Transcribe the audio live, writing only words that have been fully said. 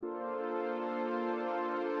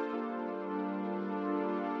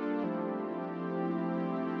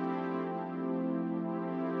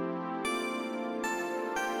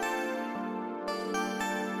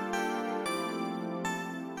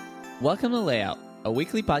Welcome to Layout, a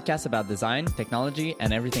weekly podcast about design, technology,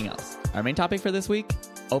 and everything else. Our main topic for this week,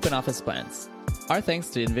 open office plans. Our thanks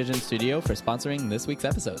to Envision Studio for sponsoring this week's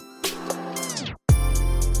episode.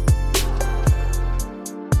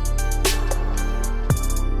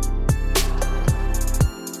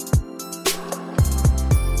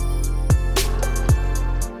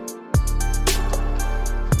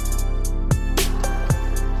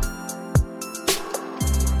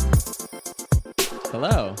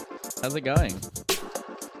 Hello. How's it going?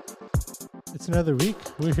 It's another week.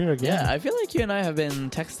 We're here again. Yeah, I feel like you and I have been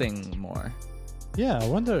texting more. Yeah, I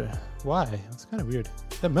wonder why. It's kind of weird.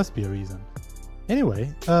 There must be a reason.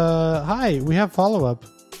 Anyway, hi. We have follow-up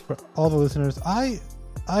for all the listeners. I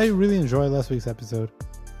really enjoyed last week's episode.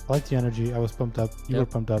 I liked the energy. I was pumped up. You were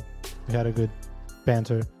pumped up. We had a good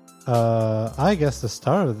banter. I guess the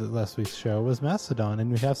star of the last week's show was Mastodon,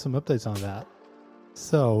 and we have some updates on that.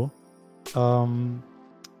 So,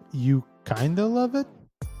 you kind of love it?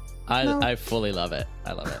 I fully love it.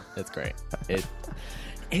 I love it. It's great.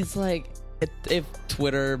 It's like if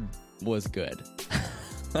Twitter was good.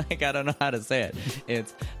 Like, I don't know how to say it.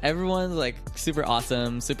 It's everyone's like super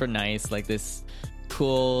awesome, super nice, like this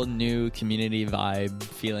cool new community vibe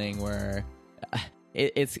feeling where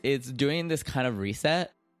it's doing this kind of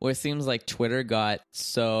reset where it seems like Twitter got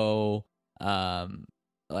so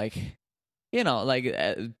like, you know, like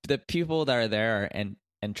the people that are there are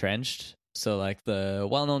entrenched. So like the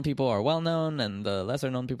well-known people are well-known and the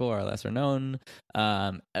lesser-known people are lesser-known.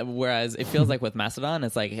 Whereas it feels like with Mastodon,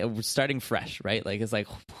 it's like we're starting fresh, right? Like it's like,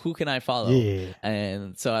 who can I follow? Yeah.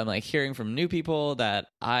 And so I'm like hearing from new people that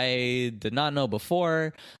I did not know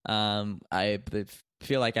before. I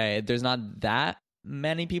feel like there's not that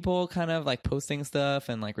many people kind of like posting stuff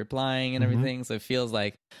and like replying and everything. So it feels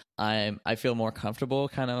like I feel more comfortable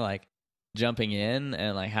kind of like jumping in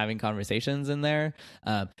and like having conversations in there.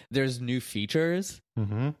 There's new features.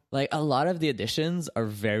 Like a lot of the additions are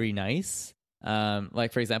very nice.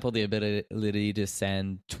 Like for example, the ability to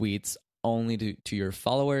send tweets only to your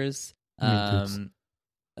followers.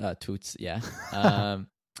 Tweets, yeah.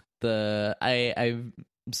 I'm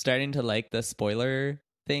starting to like the spoiler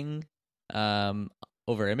thing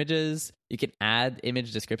over images. You can add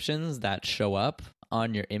image descriptions that show up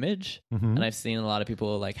on your image, and I've seen a lot of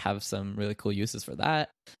people like have some really cool uses for that.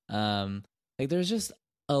 Like there's just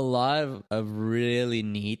a lot of really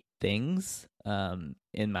neat things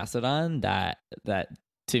in Mastodon that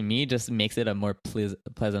to me just makes it a more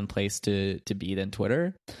pleasant place to be than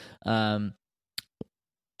Twitter. That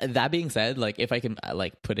being said, like if I can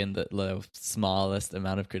like put in the smallest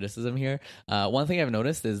amount of criticism here, one thing I've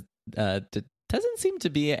noticed is there doesn't seem to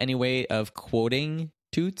be any way of quoting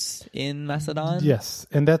toots in Mastodon. Yes,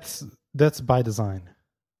 and that's by design.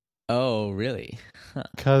 Oh, really?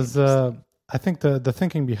 Because I think the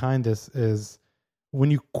thinking behind this is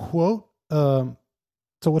when you quote. So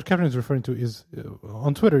what Kevin is referring to is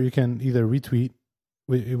on Twitter you can either retweet.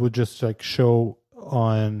 It would just like show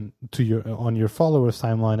on your followers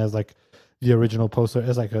timeline as like the original poster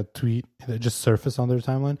as like a tweet that just surface on their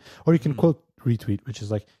timeline, or you can quote retweet, which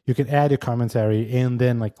is like you can add a commentary and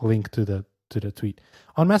then like link to the tweet.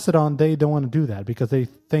 On Mastodon, they don't want to do that because they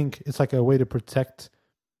think it's like a way to protect,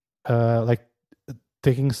 like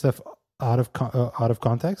taking stuff out of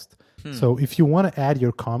context. So if you want to add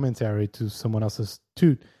your commentary to someone else's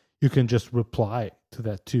tweet, you can just reply to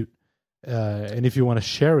that tweet. And if you want to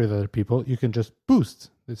share with other people, you can just boost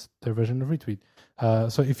their version of retweet.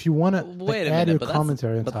 So if you want to add your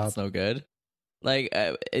commentary on top, that's no good. Like,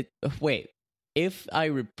 wait. If I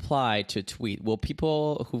reply to a tweet, will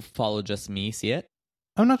people who follow just me see it?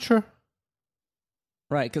 I'm not sure.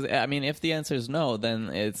 Right, because I mean, if the answer is no, then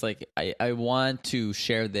it's like I want to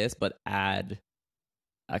share this, but add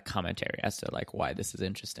a commentary as to like why this is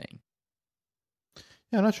interesting.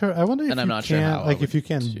 Yeah, I'm not sure. I wonder if I'm not sure how if you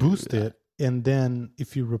can boost it, and then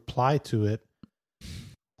if you reply to it,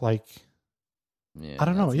 like, I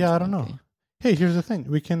don't know. Yeah, I don't know. Hey, here's the thing: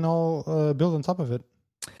 we can all build on top of it.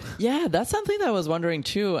 Yeah, that's something that I was wondering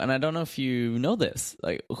too, and I don't know if you know this.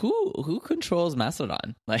 Like, who controls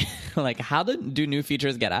Mastodon? Like how do new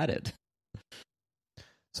features get added?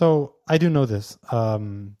 So I do know this.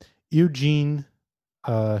 Eugene,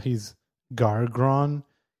 he's Gargron.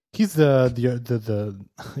 He's the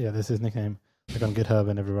yeah, this is his nickname, like on GitHub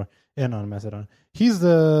and everywhere, and on Mastodon. He's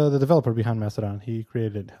the developer behind Mastodon. He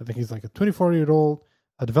created. I think he's like a 24-year-old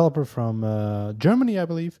developer from Germany, I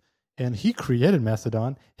believe. And he created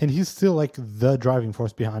Mastodon, and he's still like the driving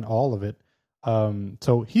force behind all of it.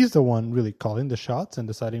 So he's the one really calling the shots and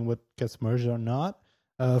deciding what gets merged or not.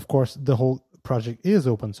 Of course, the whole project is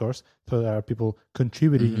open source, so there are people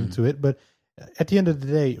contributing to it. But at the end of the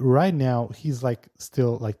day, right now, he's like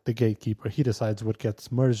still like the gatekeeper. He decides what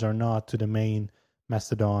gets merged or not to the main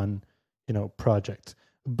Mastodon, project.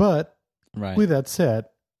 But Right. with that said,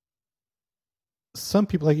 some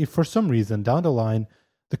people, like if for some reason down the line,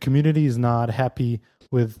 the community is not happy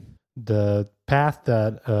with the path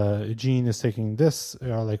that Gene is taking this,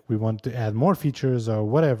 or like we want to add more features or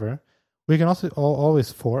whatever, we can also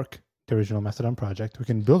always fork the original Mastodon project. We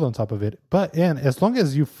can build on top of it. And as long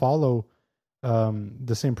as you follow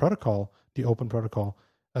the same protocol, the open protocol,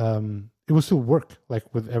 it will still work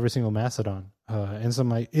like with every single Mastodon. And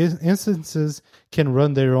some instances can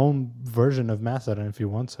run their own version of Mastodon if you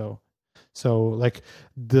want so. So like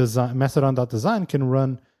Mastodon.design can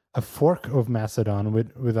run a fork of Mastodon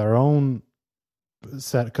with our own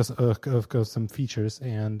set of custom features,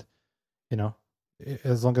 and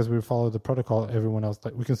as long as we follow the protocol, everyone else,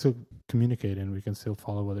 like we can still communicate and we can still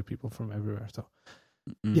follow other people from everywhere. So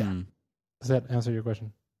yeah, does that answer your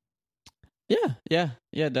question? Yeah,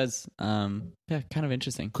 it does. Kind of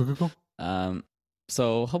interesting. Cool.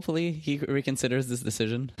 So hopefully he reconsiders this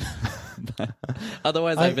decision. But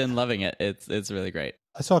otherwise, I've been loving it. It's really great.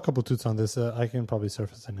 I saw a couple tweets on this. I can probably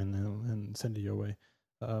surface it and send it your way.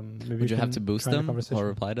 Maybe would you have to boost them or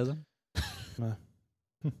reply to them?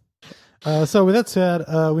 So with that said,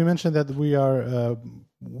 we mentioned that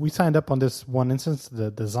we signed up on this one instance,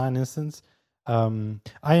 the design instance.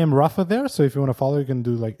 I am Rafa there, so if you want to follow, you can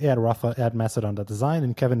do like @Rafa @Mastodon.design,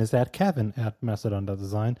 and Kevin is @Kevin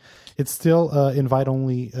 @Mastodon.design. It's still invite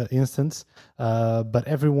only instance, but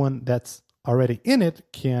everyone that's already in it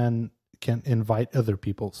can invite other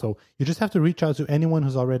people. So you just have to reach out to anyone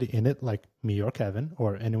who's already in it, like me or Kevin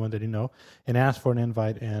or anyone that you know, and ask for an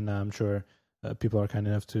invite. And I'm sure people are kind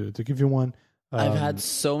enough to give you one. I've had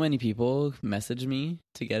so many people message me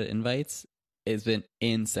to get invites. It's been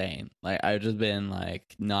insane. Like I've just been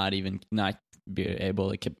like not be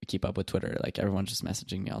able to keep up with Twitter. Like everyone's just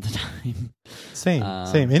messaging me all the time. Same,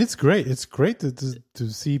 and it's great. It's great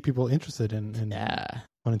to see people interested in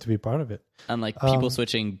wanting to be part of it. And like people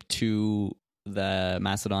switching to the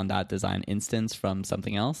Mastodon.design instance from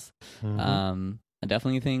something else. Mm-hmm. I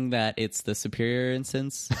definitely think that it's the superior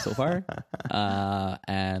instance so far,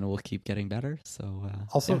 and we'll keep getting better. So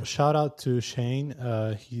also shout out to Shane.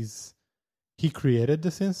 He created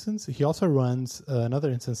this instance. He also runs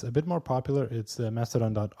another instance, a bit more popular. It's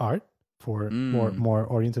Mastodon.art for more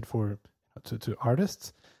oriented to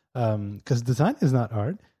artists, because design is not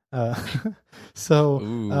art.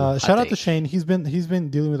 Shout out to Shane. He's been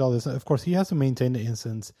dealing with all this. Of course, he has to maintain the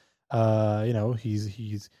instance.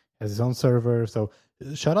 He's has his own server. So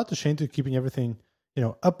shout out to Shane to keeping everything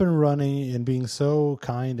up and running and being so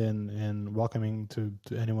kind and welcoming to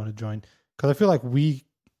anyone who joined. Because I feel like we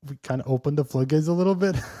kind of opened the floodgates a little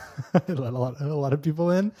bit. Let a lot of people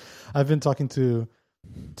in. I've been talking to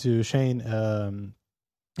Shane, and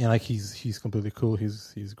like he's completely cool.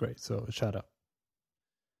 He's great. So shout out.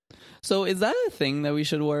 So is that a thing that we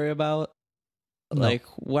should worry about? No. Like,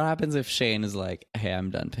 what happens if Shane is like, "Hey, I'm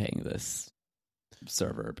done paying this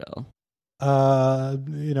server bill"?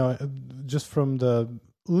 Just from the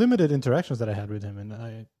limited interactions that I had with him, and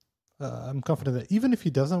I'm confident that even if he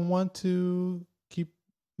doesn't want to keep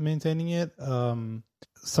maintaining it,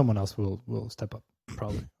 someone else will step up.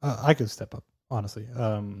 Probably, I could step up, honestly.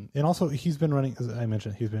 And also, he's been running, as I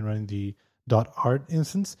mentioned, the .art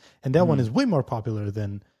instance, and that one is way more popular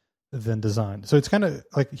than design. So it's kind of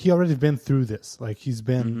like he already been through this. Like he's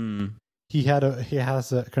been, he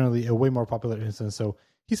has currently a way more popular instance, so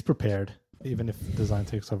he's prepared, even if design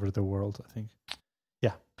takes over the world. I think.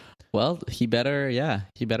 Yeah. Well, he better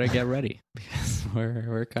get ready because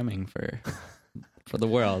we're coming for the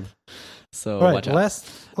world. So all right, watch out.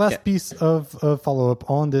 last piece of follow up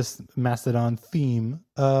on this Mastodon theme.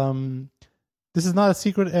 This is not a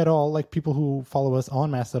secret at all. Like people who follow us on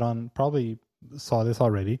Mastodon probably saw this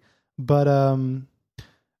already. But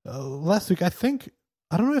last week, I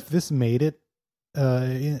don't know if this made it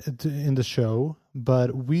in the show,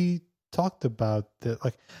 but we talked about the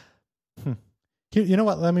like. You know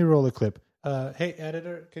what? Let me roll a clip. Hey,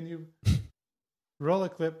 editor, can you roll a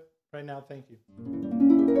clip right now? Thank you.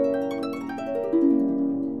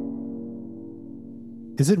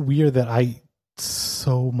 Is it weird that I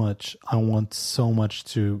want so much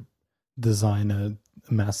to design a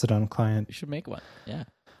Mastodon client? You should make one. Yeah.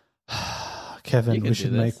 Kevin, we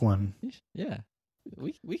should make one. Yeah.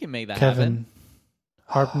 We can make that Kevin, happen.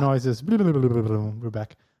 harp noises. Blah, blah, blah, blah, blah, we're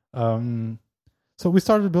back. So we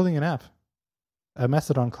started building an app, a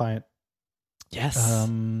Mastodon client. Yes.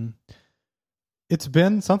 It's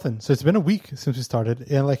been something. So it's been a week since we started.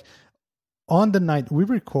 And like on the night we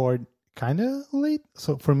record kind of late.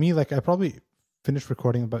 So for me, like I probably finish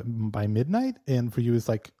recording by midnight, and for you it's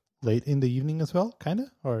like late in the evening as well, kind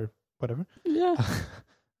of, or whatever. Yeah.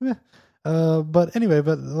 Yeah. But anyway,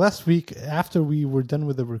 but last week after we were done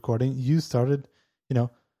with the recording, you started,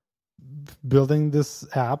 building this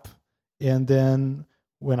app, and then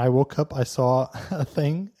when I woke up, I saw a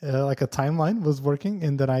thing like a timeline was working,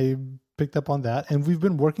 and then I picked up on that, and we've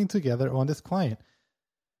been working together on this client.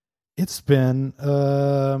 It's been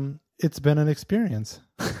an experience.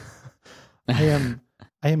 I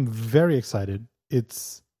am very excited.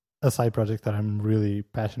 It's a side project that I'm really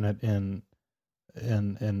passionate and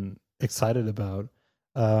excited about.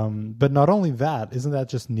 But not only that, isn't that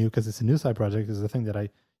just new because it's a new side project? Is the thing that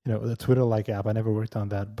the Twitter-like app. I never worked on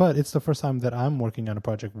that, but it's the first time that I'm working on a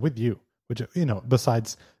project with you, which,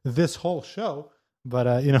 besides this whole show, but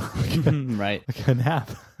right. like an app.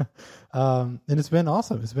 And it's been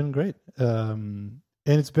awesome. It's been great. And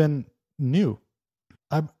it's been new.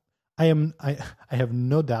 I have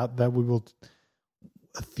no doubt that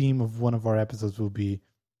a theme of one of our episodes will be,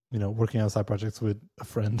 working on side projects with a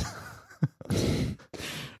friend.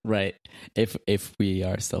 Right. If we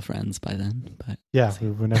are still friends by then, but yeah, we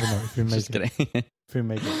never know if we make just kidding. If we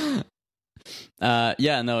make it.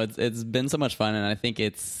 Yeah, no, it's been so much fun, and I think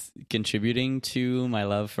it's contributing to my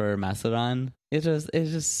love for Mastodon. It's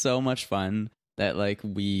just so much fun that like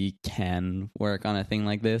we can work on a thing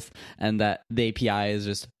like this, and that the API is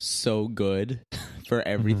just so good for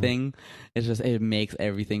everything. Mm-hmm. It makes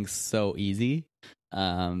everything so easy.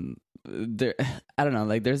 I don't know,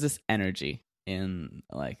 like there's this energy in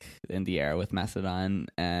the air with Mastodon,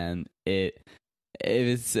 and it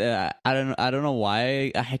was I don't know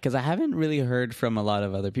why, because I haven't really heard from a lot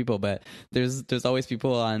of other people, but there's always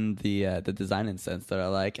people on the design instance that are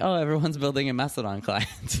like, oh, everyone's building a Mastodon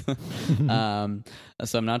client.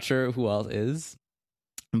 So I'm not sure who else is,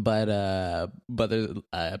 but there's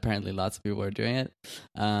apparently lots of people are doing it,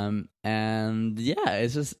 and yeah,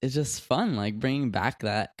 it's just fun, like bringing back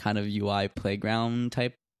that kind of UI playground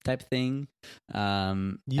type thing,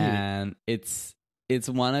 and it's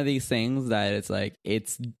one of these things that it's like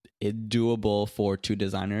it's doable for two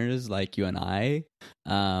designers like you and I,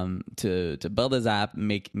 to build this app,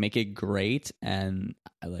 make it great, and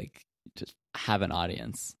like just have an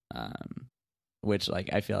audience, which like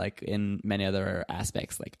I feel like in many other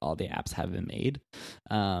aspects, like all the apps have been made,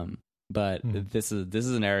 but this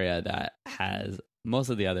is an area that has most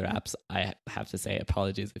of the other apps. I have to say,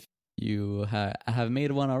 apologies if you have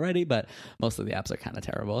made one already, but most of the apps are kind of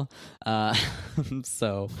terrible.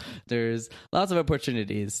 So there's lots of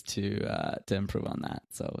opportunities to improve on that.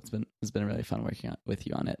 So it's been really fun working with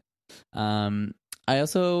you on it. I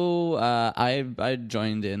also I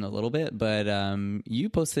joined in a little bit, but you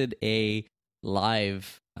posted a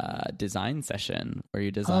live design session where you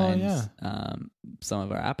designed some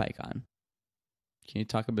of our app icon. Can you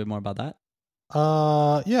talk a bit more about that?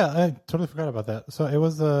 Yeah, I totally forgot about that. So it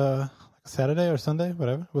was Saturday or Sunday,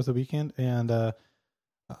 whatever. It was a weekend, and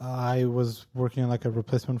I was working on like a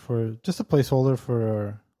replacement for just a placeholder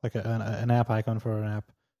for like an app icon for an app,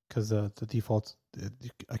 because the default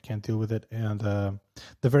I can't deal with it, and the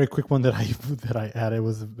very quick one that I added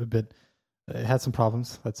was a bit, it had some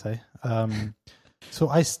problems, let's say. So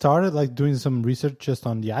I started like doing some research just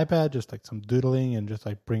on the iPad, just like some doodling and just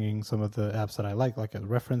like bringing some of the apps that I like a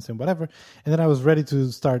reference and whatever. And then I was ready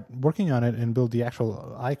to start working on it and build the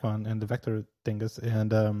actual icon and the vector dingus.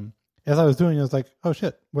 And as I was doing, I was like, oh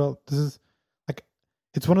shit, well, this is like,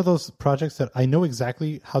 it's one of those projects that I know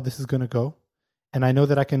exactly how this is going to go. And I know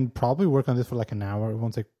that I can probably work on this for like an hour. It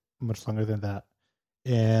won't take much longer than that.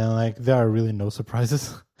 And like there are really no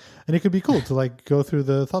surprises, and it could be cool to like go through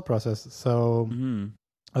the thought process. So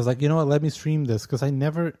I was like, you know what, let me stream this, because I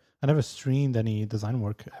never streamed any design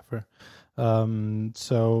work ever.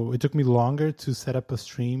 So it took me longer to set up a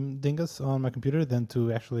stream dingus on my computer than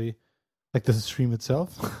to actually like the stream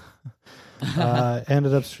itself.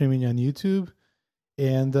 Ended up streaming on YouTube,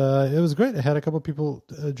 and it was great. I had a couple of people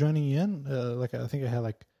joining in. Like I think I had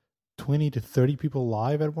like 20 to 30 people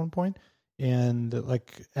live at one point. And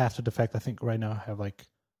like after the fact, I think right now I have like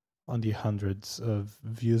on the hundreds of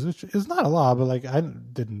views, which is not a lot, but like I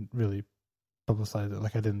didn't really publicize it.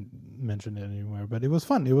 Like I didn't mention it anywhere, but it was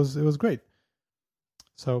fun. It was great.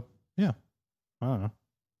 So yeah, I don't know.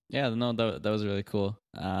 Yeah, no, that was really cool.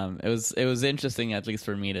 It was interesting, at least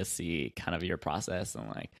for me, to see kind of your process and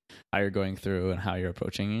like how you're going through and how you're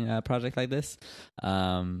approaching a project like this.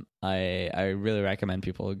 I really recommend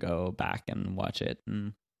people go back and watch it,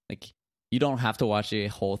 and like, you don't have to watch a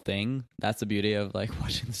whole thing. That's the beauty of like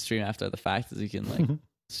watching the stream after the fact, is you can like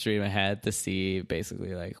stream ahead to see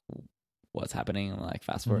basically like what's happening and like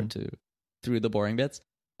fast forward through the boring bits.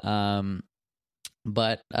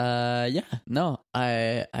 But yeah, no,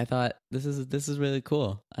 I thought this is really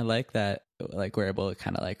cool. I like that, like, we're able to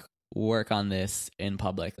kind of like work on this in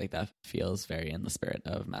public. Like, that feels very in the spirit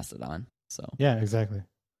of Mastodon. So Yeah, exactly.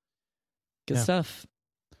 good Yeah. stuff.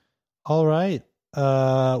 All right.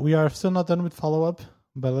 We are still not done with follow up,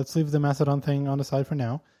 but let's leave the Mastodon thing on the side for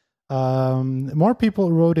now. More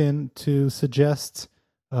people wrote in to suggest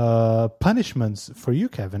punishments for you,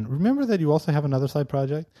 Kevin. Remember that you also have another side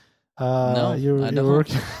project? No, you're I don't.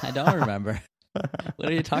 working. I don't remember. What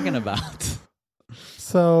are you talking about?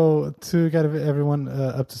 So to get everyone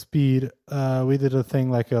up to speed, we did a thing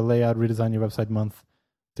like a layout redesign your website month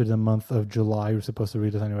through the month of July. We're supposed to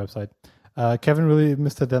redesign your website. Kevin really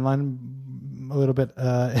missed the deadline a little bit,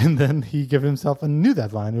 and then he gave himself a new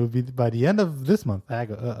deadline. It will be by the end of this month,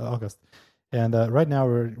 August. And right now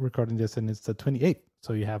we're recording this, and it's the 28th,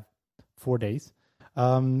 so you have 4 days.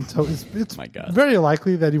 So it's My God. very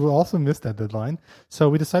likely that you will also miss that deadline. So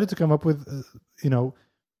we decided to come up with,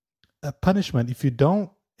 a punishment if you don't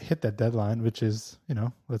hit that deadline, which is,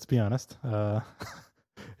 let's be honest,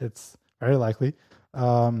 it's very likely.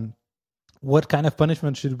 What kind of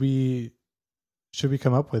punishment should we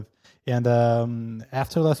come up with? And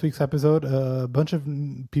after last week's episode, a bunch of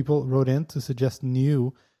people wrote in to suggest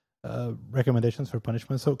new recommendations for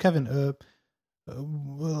punishment. So Kevin,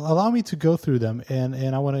 allow me to go through them,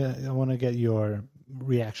 and I want to get your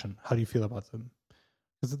reaction. How do you feel about them?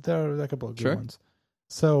 Because there are a couple of good ones.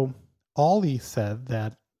 So Ollie said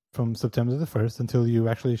that from September the 1st until you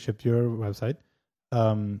actually shipped your website,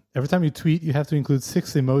 every time you tweet, you have to include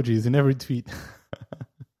 6 emojis in every tweet.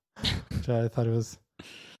 Which I thought it was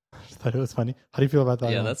funny. How do you feel about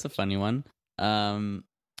that? Yeah, that's a funny one.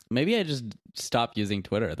 Maybe I just stop using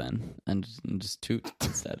Twitter then and just toot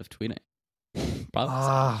instead of tweeting.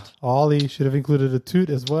 Probably. Ollie should have included a toot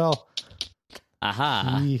as well.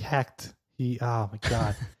 Aha. He hacked. Oh my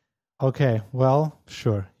God. Okay, well,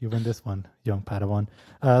 sure. You win this one, young Padawan.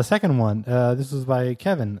 Second one. This was by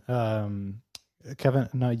Kevin. Kevin,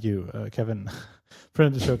 not you. Kevin,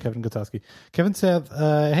 friend of the show, Kevin Gutowski. Kevin said,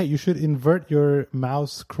 hey, you should invert your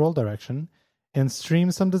mouse scroll direction and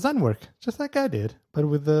stream some design work, just like I did, but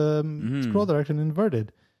with the scroll direction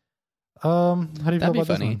inverted. How do you feel about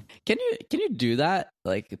funny. this one? Can you do that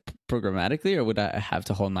like programmatically, or would I have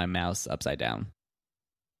to hold my mouse upside down?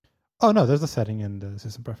 Oh no, there's a setting in the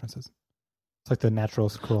system preferences. It's like the natural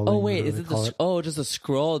scrolling. Oh wait, is it just a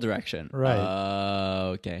scroll direction? Right.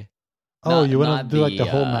 Okay. Oh, you want to do like the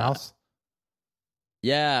whole mouse?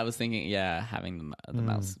 Yeah, I was thinking. Yeah, having the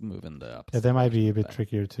mouse moving the opposite. Yeah, that might be a bit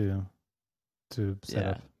trickier to set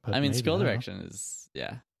up. But I mean, maybe, scroll direction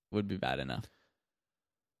would be bad enough.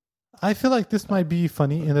 I feel like this might be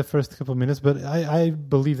funny in the first couple of minutes, but I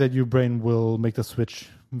believe that your brain will make the switch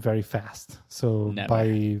very fast. So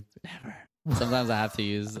Never. Sometimes I have to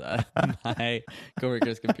use my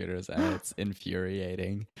coworkers' computers, and it's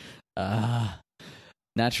infuriating.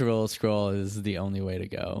 Natural scroll is the only way to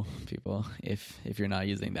go, people. If you're not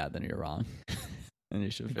using that, then you're wrong, and you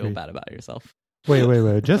should feel bad about yourself.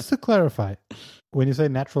 Wait. Just to clarify, when you say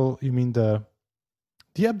natural, you mean the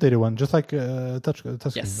updated one, just like touch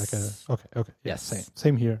yes. screen, like okay, yeah, yes,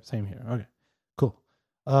 same here. Okay, cool.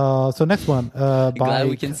 So next one, glad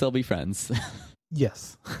we can still be friends.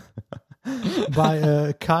 Yes,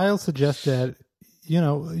 by Kyle suggests that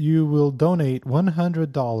you will donate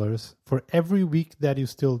 $100 for every week that you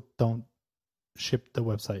still don't ship the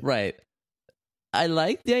website. Right. I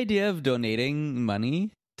like the idea of donating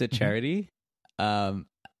money to charity.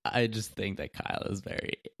 I just think that Kyle is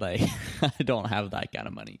very, I don't have that kind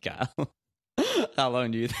of money, Kyle. How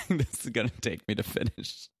long do you think this is going to take me to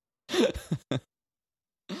finish?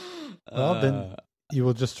 Well, then you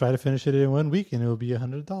will just try to finish it in 1 week and it will be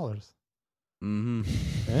 $100. Mm-hmm.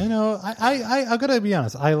 I gotta be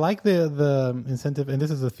honest. I like the incentive, and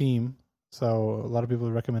this is a theme, so a lot of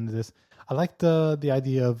people recommended this. I like the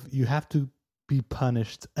idea of you have to be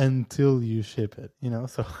punished until you ship it.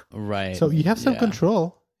 So right. So you have some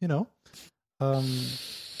control.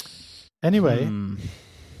 Anyway.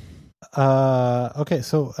 Okay.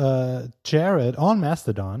 So Jared on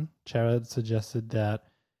Mastodon, suggested that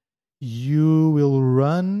you will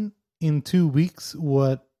run in 2 weeks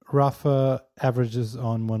what Rafa averages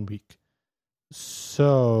on 1 week.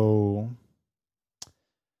 So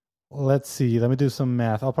let's see. Let me do some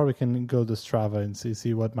math. I'll probably can go to Strava and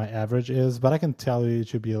see what my average is, but I can tell you it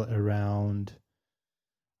should be around,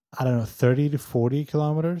 I don't know, 30 to 40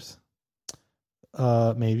 kilometers,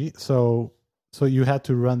 maybe. So you had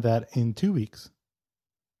to run that in 2 weeks.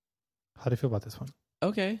 How do you feel about this one?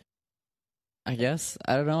 Okay. I guess.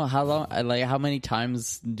 I don't know. How long, how many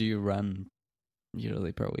times do you run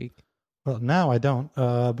usually per week? Well, now I don't.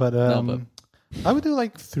 But No, I would do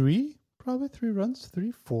like probably 3 runs,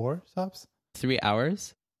 4 stops. 3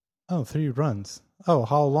 hours? Oh, 3 runs. Oh,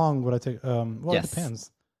 how long would I take? Well, Yes. it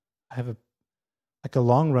depends. I have a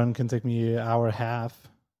long run can take me an hour and a half,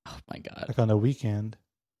 Oh my god. like on a weekend.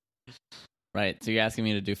 Right. So you're asking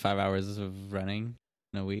me to do 5 hours of running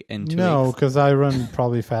in a week in 2 No, weeks? because I run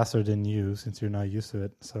probably faster than you since you're not used to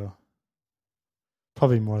it. So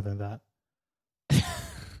probably more than that.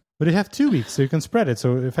 But you have 2 weeks, so you can spread it.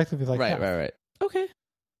 So effectively, like half. Right. Okay.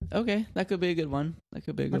 That could be a good one.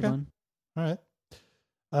 Okay. All right.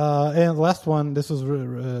 And last one, this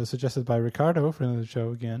was suggested by Ricardo, friend of the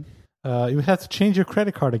show again. You would have to change your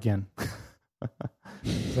credit card again.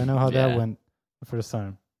 'Cause I know how that went the first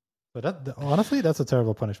time. But honestly, that's a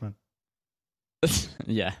terrible punishment.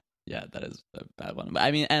 Yeah, that is a bad one. But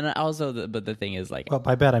I mean, and also, but the thing is, like, Well,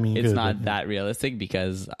 by bad, I mean it's good, not but, that realistic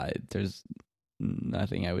because there's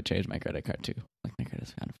nothing I would change my credit card to. Like, my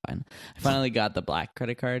credit's kind of fine. I finally got the black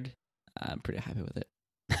credit card. I'm pretty happy with it.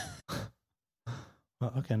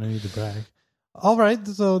 Well, okay, no need to brag. All right,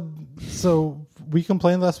 so we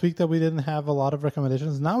complained last week that we didn't have a lot of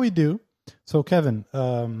recommendations. Now we do. So Kevin,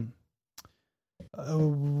 when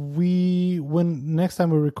next time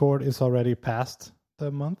we record is already past the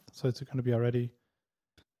month, so it's going to be already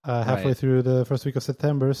halfway Right. through the first week of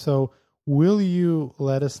September. So will you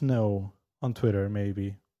let us know on Twitter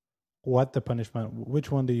maybe what the punishment,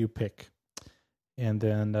 which one do you pick, and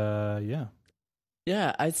then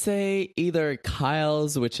Yeah, I'd say either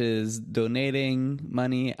Kyle's, which is donating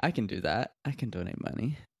money. I can do that. I can donate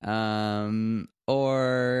money.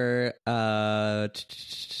 Or I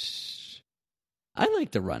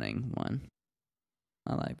like the running one.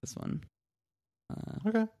 I like this one.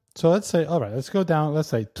 Okay. So let's say, all right, let's go down. Let's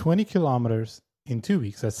say 20 kilometers in 2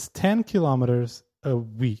 weeks. That's 10 kilometers a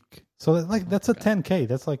week. So that's a 10K.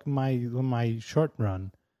 That's like my short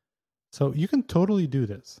run. So you can totally do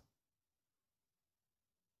this.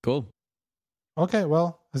 Cool. Okay.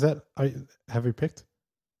 Well, have you picked?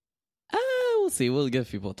 We'll see. We'll give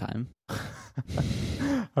people time. All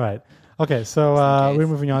right. Okay. So Just in we're case.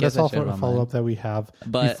 moving on. Guess That's I all showed for a online. follow up that we have.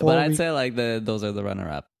 But I'd say like those are the runner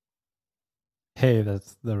up. Hey,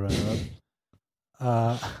 that's the runner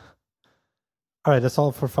up. All right, that's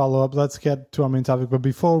all for follow up. Let's get to our main topic. But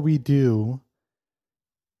before we do,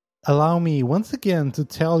 allow me once again to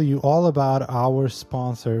tell you all about our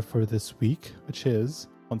sponsor for this week, which is,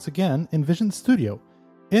 once again, InVision Studio.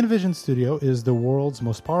 InVision Studio is the world's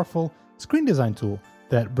most powerful screen design tool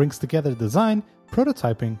that brings together design,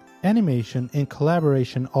 prototyping, animation, and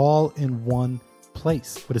collaboration all in one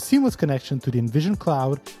place. With a seamless connection to the InVision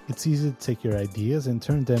cloud, it's easy to take your ideas and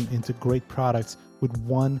turn them into great products with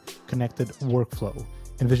one connected workflow.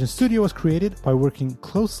 InVision Studio was created by working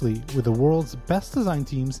closely with the world's best design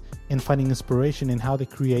teams and finding inspiration in how they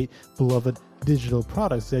create beloved digital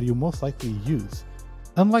products that you most likely use.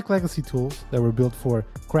 Unlike legacy tools that were built for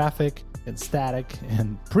graphic and static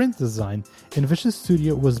and print design, InVision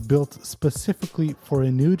Studio was built specifically for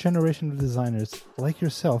a new generation of designers like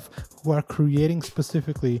yourself who are creating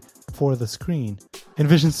specifically for the screen.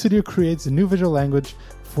 InVision Studio creates a new visual language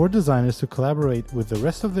for designers to collaborate with the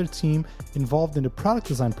rest of their team involved in the product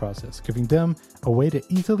design process, giving them a way to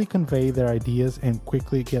easily convey their ideas and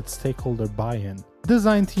quickly get stakeholder buy-in.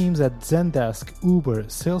 Design teams at Zendesk, Uber,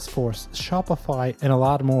 Salesforce, Shopify, and a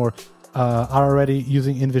lot more are already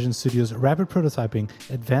using InVision Studio's rapid prototyping,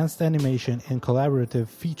 advanced animation, and collaborative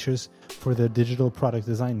features for their digital product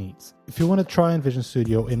design needs. If you want to try InVision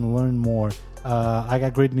Studio and learn more, I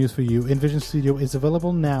got great news for you. InVision Studio is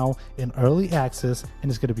available now in early access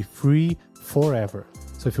and it's going to be free forever.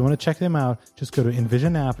 So if you want to check them out, just go to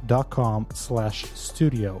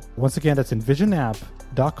envisionapp.com/studio. Once again, that's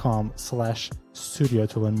envisionapp.com/studio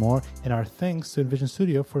to learn more. And our thanks to InVision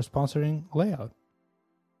Studio for sponsoring Layout.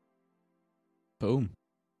 Boom.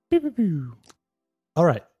 Pew, pew, pew. All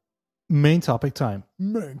right. Main topic time.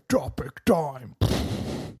 Main topic time.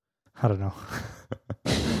 I don't know.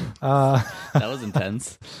 That was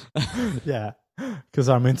intense. Yeah, because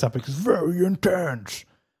our main topic is very intense.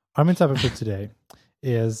 Our main topic for today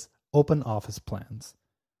is open office plans.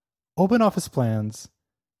 Open office plans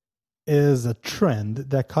is a trend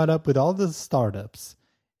that caught up with all the startups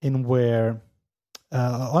in where,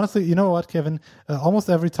 honestly, you know what, Kevin? Almost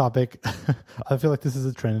every topic, I feel like this is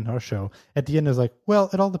a trend in our show. At the end, is like, well,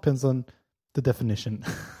 it all depends on the definition.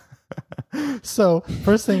 So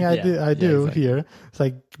first thing I do exactly. here is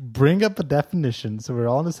like bring up a definition so we're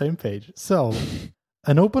all on the same page. So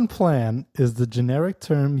an open plan is the generic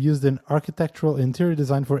term used in architectural interior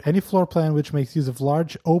design for any floor plan which makes use of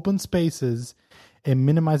large open spaces and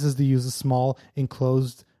minimizes the use of small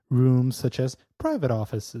enclosed rooms such as private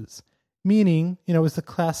offices, meaning, it's a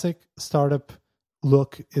classic startup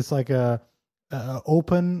look. It's like a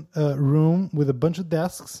open room with a bunch of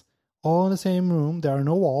desks all in the same room. There are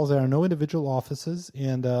no walls. There are no individual offices,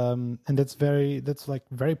 and that's like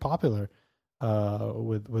very popular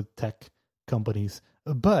with tech companies.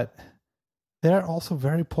 But they're also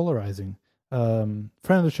very polarizing. Friend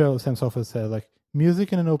of the show, Sam Sofa, said like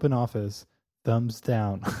music in an open office, thumbs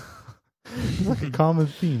down. It's like a common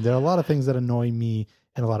theme. There are a lot of things that annoy me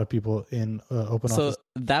and a lot of people in open office. So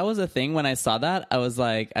that was a thing when I saw that. I was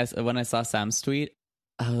like, when I saw Sam's tweet,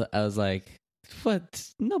 I was like, what?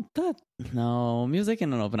 No, music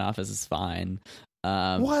in an open office is fine.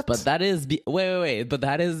 What? But that is wait. But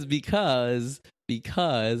that is because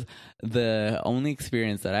the only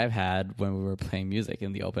experience that I've had when we were playing music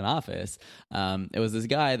in the open office, it was this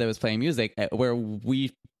guy that was playing music where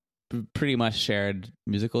we pretty much shared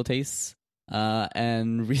musical tastes.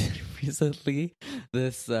 And recently,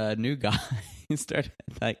 this new guy started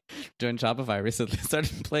joined Shopify recently,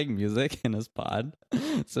 started playing music in his pod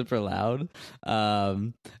super loud.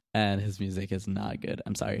 And his music is not good.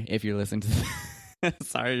 I'm sorry if you're listening to this.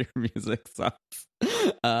 Sorry, your music sucks.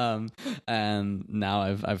 And now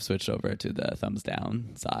I've switched over to the thumbs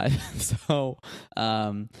down side. So,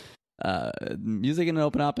 music in an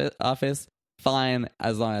open office, fine,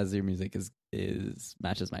 as long as your music is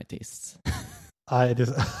matches my tastes. I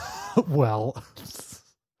disagree.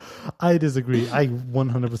 I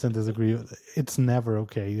 100% disagree. It's never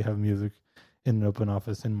okay to have music in an open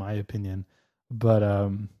office, in my opinion.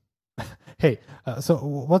 But hey, so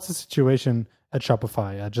what's the situation at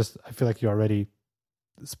Shopify? I feel like you already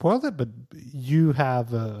spoiled it, but you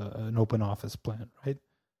have an open office plan, right?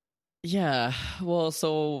 Yeah, well,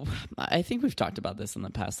 so I think we've talked about this in the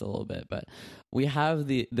past a little bit, but we have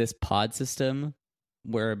this pod system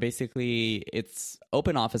where basically it's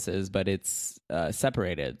open offices, but it's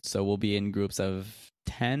separated. So we'll be in groups of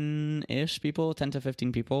 10-ish people, 10 to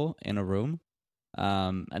 15 people in a room.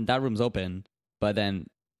 And that room's open, but then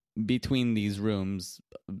between these rooms,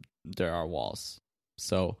 there are walls.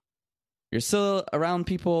 So you're still around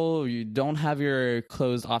people, you don't have your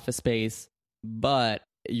closed office space, but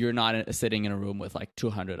you're not sitting in a room with like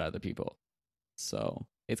 200 other people. So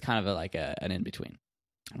it's kind of an in-between.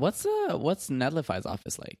 What's Netlify's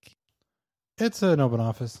office like? It's an open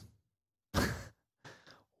office.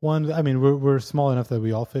 We're small enough that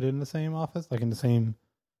we all fit in the same office, like in the same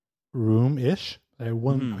room-ish. We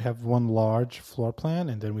have one large floor plan,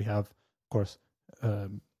 and then we have, of course,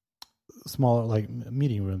 smaller like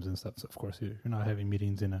meeting rooms and stuff. So of course you're not having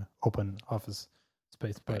meetings in an open office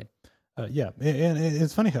space. But yeah, and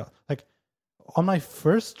it's funny how like on my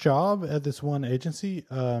first job at this one agency,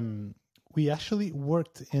 we actually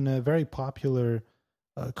worked in a very popular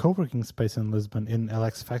co-working space in Lisbon, in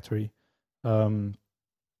LX Factory.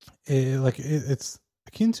 It's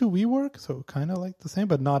akin to WeWork, so kind of like the same,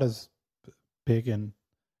 but not as big and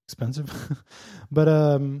expensive. But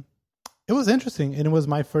it was interesting, and it was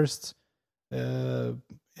my first,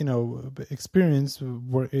 experience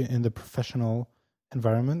in the professional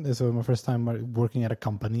environment. This was my first time working at a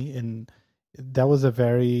company, and that was a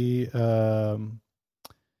very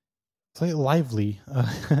it's like lively,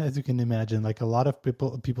 as you can imagine. Like a lot of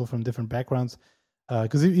people from different backgrounds.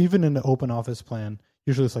 Because even in the open office plan,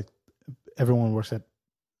 usually it's like everyone works at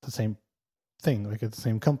the same thing, like at the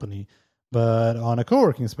same company. But on a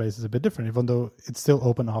co-working space, it's a bit different, even though it's still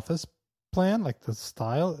open office plan, like the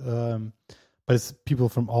style. But it's people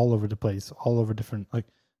from all over the place, all over different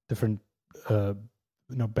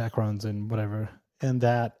backgrounds and whatever. And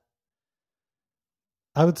that,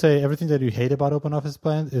 I would say everything that you hate about open office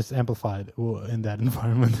plans is amplified in that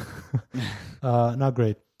environment. Not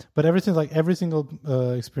great. But every single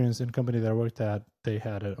experience and company that I worked at, they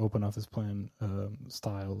had an open office plan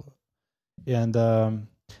style. And all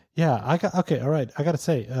right. I gotta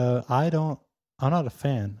say, I'm not a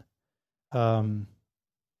fan. The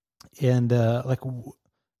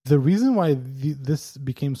reason why this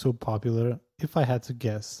became so popular, if I had to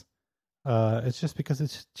guess, it's just because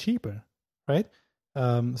it's cheaper, right?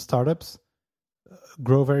 Startups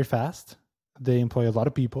grow very fast. They employ a lot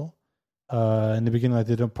of people. In the beginning,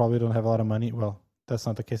 they probably don't have a lot of money. Well, that's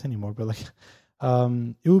not the case anymore. But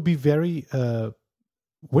it would be very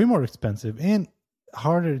way more expensive and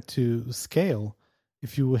harder to scale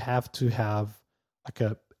if you have to have like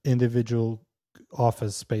a individual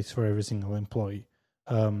office space for every single employee.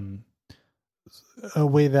 A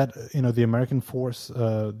way that the American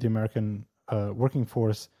working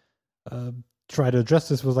force try to address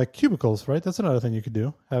this was like cubicles, right? That's another thing you could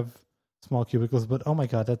do. Have small cubicles, but oh my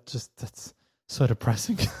god, that's so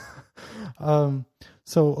depressing.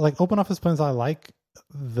 So like open office plans, I like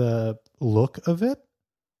the look of it,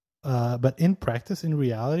 but in practice, in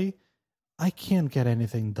reality, I can't get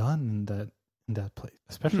anything done in that place,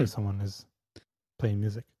 especially if someone is playing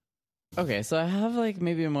music. Okay, so I have like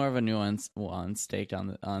maybe more of a nuanced take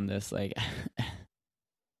on this. Like,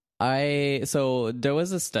 so there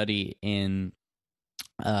was a study in,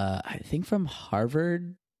 I think from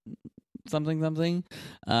Harvard, something,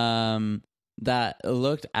 that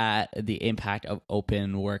looked at the impact of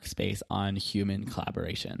open workspace on human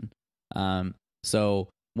collaboration. So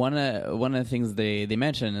one of the things they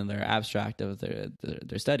mentioned in their abstract of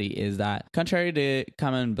their study is that, contrary to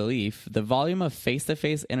common belief, the volume of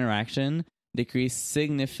face-to-face interaction decreased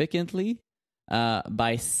significantly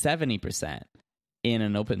by 70% in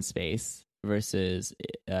an open space versus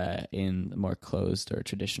in more closed or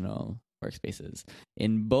traditional workspaces.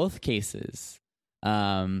 In both cases,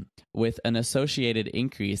 with an associated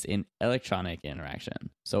increase in electronic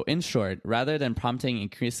interaction. So in short, rather than prompting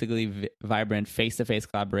increasingly vibrant face-to-face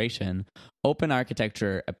collaboration, open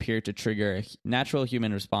architecture appeared to trigger a natural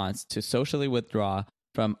human response to socially withdraw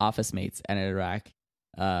from office mates and interact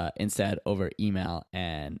instead over email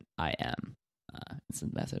and IM.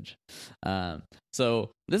 Instant message.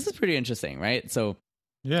 So this is pretty interesting, right? So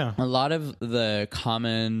yeah, a lot of the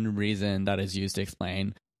common reason that is used to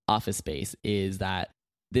explain office space is that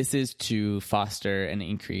this is to foster and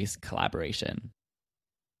increase collaboration.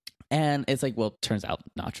 And it's like, well, turns out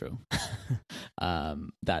not true.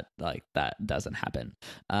 That doesn't happen.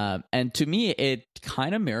 And to me, it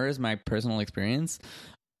kind of mirrors my personal experience.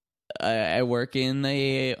 I work in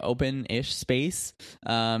a open-ish space,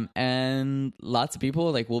 and lots of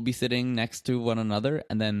people like will be sitting next to one another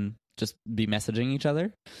and then just be messaging each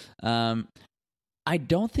other. I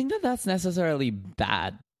don't think that that's necessarily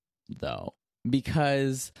bad, though,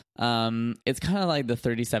 because it's kind of like the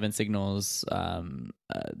 37 signals kind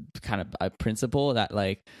of a principle that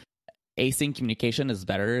like async communication is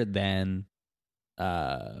better than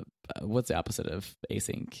what's the opposite of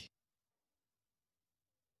async?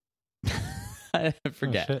 I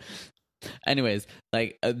forget. Oh, Anyways,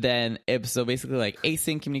 like then if so basically like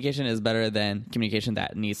async communication is better than communication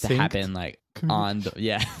that needs to happen like on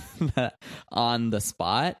the on the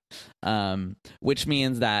spot, which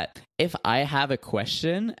means that if I have a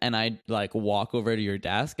question and I like walk over to your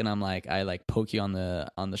desk and I'm like I like poke you on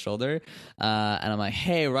the shoulder, and I'm like,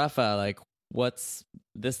 hey Rafa, like what's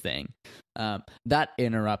this thing, that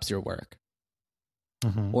interrupts your work.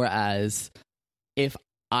 Whereas if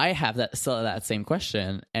I have that same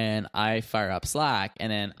question and I fire up Slack and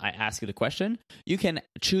then I ask you the question, you can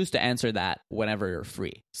choose to answer that whenever you're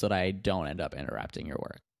free so that I don't end up interrupting your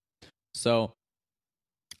work. So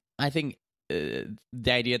I think the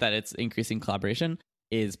idea that it's increasing collaboration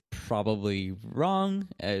is probably wrong.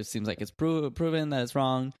 It seems like it's proven that it's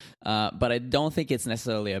wrong, but I don't think it's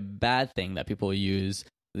necessarily a bad thing that people use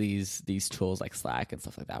these tools like Slack and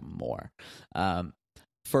stuff like that more.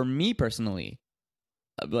 For me personally,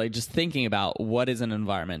 like just thinking about what is an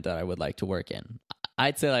environment that I would like to work in,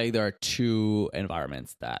 I'd say like there are two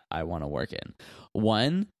environments that I want to work in.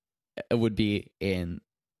 One would be in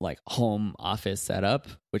like home office setup,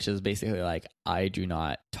 which is basically like I do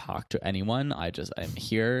not talk to anyone. I'm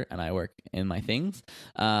here and I work in my things.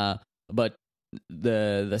 But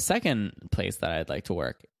the second place that I'd like to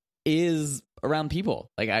work is around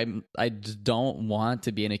people. Like I just don't want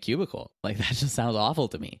to be in a cubicle. Like that just sounds awful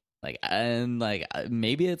to me. Like, and like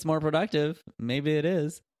maybe it's more productive, maybe it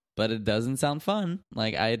is, but it doesn't sound fun.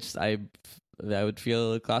 Like I would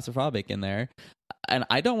feel claustrophobic in there, and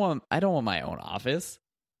I don't want my own office.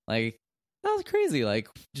 Like that was crazy. Like,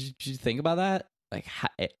 did you think about that? Like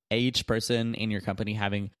each person in your company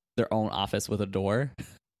having their own office with a door.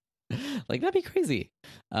 Like that'd be crazy.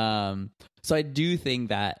 So I do think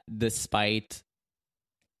that despite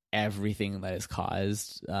everything that is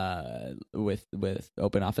caused with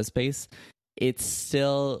open office space, it's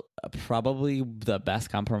still probably the best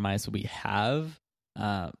compromise we have,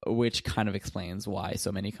 which kind of explains why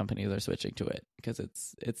so many companies are switching to it, because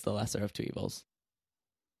it's the lesser of two evils.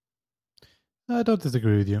 I don't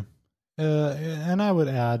disagree with you, and I would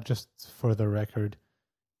add, just for the record,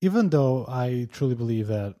 even though I truly believe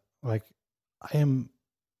that like I'm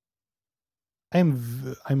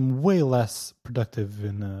way less productive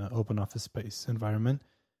in an open office space environment.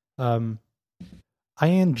 I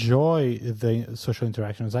enjoy the social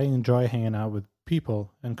interactions. I enjoy hanging out with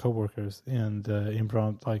people and coworkers and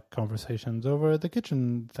impromptu like conversations over the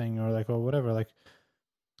kitchen thing or like or whatever. Like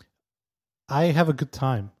I have a good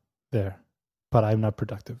time there, but I'm not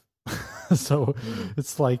productive. So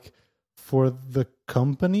it's like for the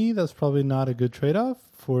company, that's probably not a good trade-off.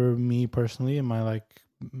 For me personally, in my like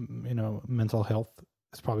mental health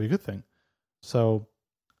is probably a good thing. So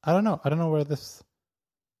I don't know where this,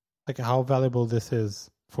 like, how valuable this is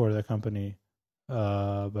for the company,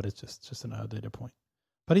 but it's just another data point.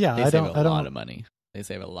 But yeah, They save a lot of money. They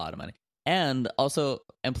save a lot of money, and also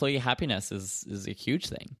employee happiness is a huge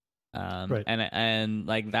thing. Right. And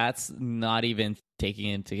like that's not even taking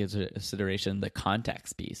into consideration the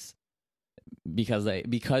context piece,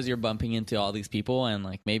 because you're bumping into all these people, and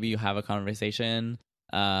like maybe you have a conversation,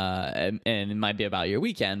 and it might be about your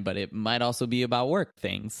weekend, but it might also be about work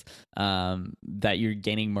things, that you're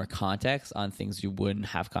gaining more context on things you wouldn't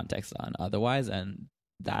have context on otherwise, and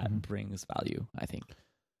that brings value, I think.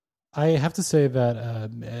 I have to say that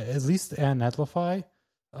at least at Netlify,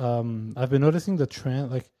 I've been noticing the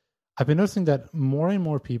trend. Like, I've been noticing that more and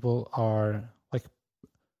more people are like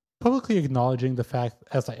publicly acknowledging the fact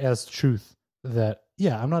as truth that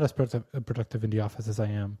I'm not as productive in the office as I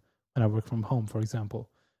am when I work from home, for example.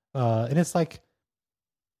 And it's like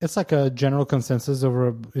a general consensus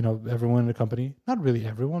over everyone in the company. Not really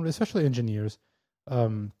everyone, but especially engineers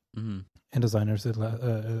and designers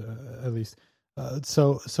at least.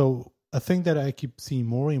 So a thing that I keep seeing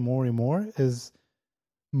more and more and more is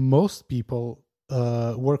most people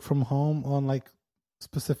work from home on like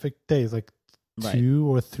specific days, like 2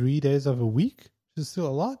 or 3 days of a week, which is still a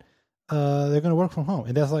lot. They're going to work from home,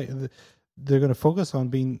 and that's like they're going to focus on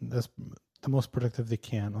being the most productive they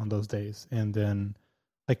can on those days, and then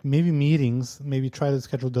like maybe try to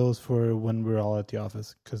schedule those for when we're all at the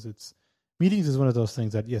office, because meetings is one of those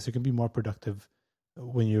things that yes, you can be more productive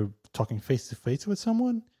when you're talking face to face with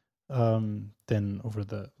someone than over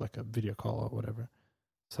like a video call or whatever.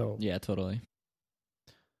 So yeah, totally.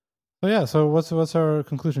 So yeah, so what's our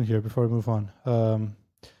conclusion here before we move on?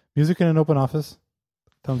 Music in an open office,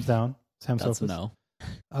 thumbs down. Sam's That's office.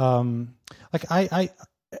 No. Like I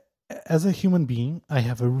as a human being, I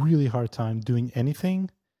have a really hard time doing anything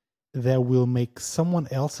that will make someone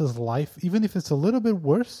else's life, even if it's a little bit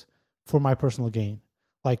worse, for my personal gain.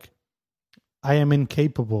 Like, I am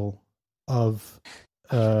incapable of.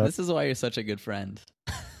 This is why you're such a good friend.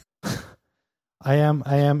 I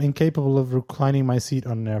am incapable of reclining my seat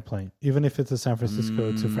on an airplane, even if it's a San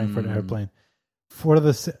Francisco to Frankfurt airplane.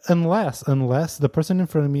 Unless the person in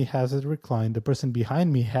front of me has it reclined, the person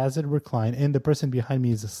behind me has it reclined, and the person behind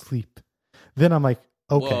me is asleep, then I'm like,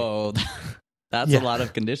 okay. Whoa, that's a lot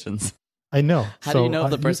of conditions. I know. How do you know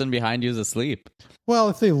if the person behind you is asleep? Well,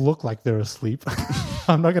 if they look like they're asleep,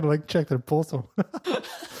 I'm not gonna like check their pulse.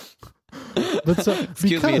 But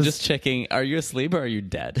excuse me, just checking. Are you asleep or are you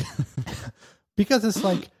dead? Because it's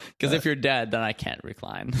like, because if you're dead, then I can't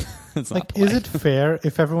recline. It's like, is it fair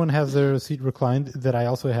if everyone has their seat reclined that I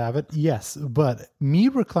also have it? Yes, but me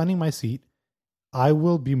reclining my seat, I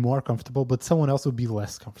will be more comfortable, but someone else will be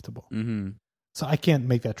less comfortable. Mm-hmm. So I can't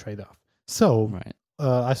make that trade off. So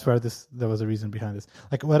I swear there was a reason behind this.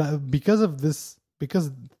 Like, because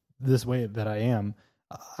this way that I am,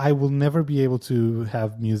 I will never be able to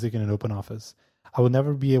have music in an open office. I would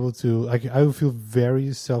never be able to, like, I would feel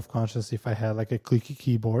very self-conscious if I had like a clicky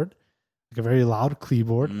keyboard, like a very loud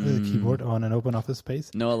keyboard on an open office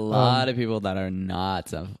space. Know a lot of people that are not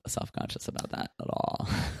self-conscious about that at all.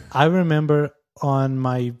 I remember on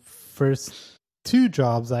my first 2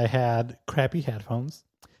 jobs, I had crappy headphones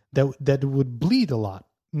that would bleed a lot,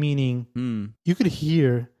 meaning you could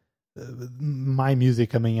hear my music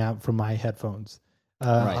coming out from my headphones.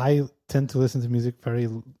 I tend to listen to music very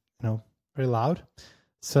loud,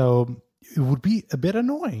 so it would be a bit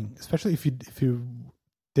annoying, especially if you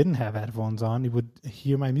didn't have headphones on. You would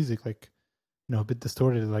hear my music like a bit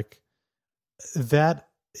distorted, like that.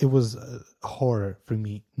 It was a horror for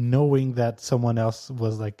me knowing that someone else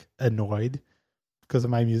was like annoyed because of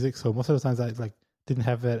my music. So most of the times I like didn't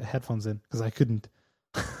have headphones in because I couldn't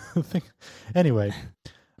think. Anyway,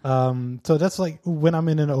 so that's like when I'm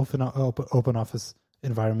in an open office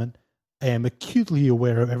environment, I am acutely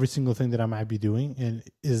aware of every single thing that I might be doing, and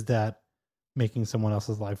is that making someone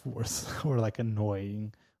else's life worse or like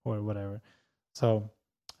annoying or whatever. So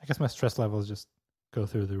I guess my stress levels just go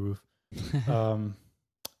through the roof.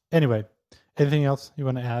 Anyway, anything else you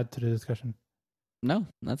want to add to the discussion? No,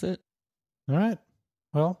 that's it. All right.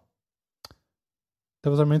 Well, that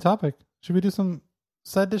was our main topic. Should we do some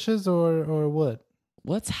side dishes or what?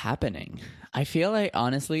 What's happening? I feel like,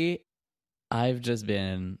 honestly, I've just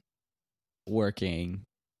been working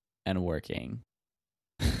and working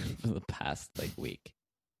for the past like week.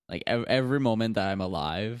 Like every moment that I'm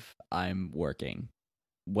alive, I'm working.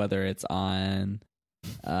 Whether it's on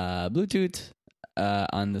Bluetooth,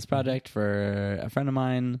 on this project for a friend of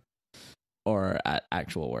mine, or at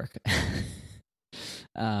actual work.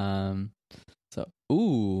 So,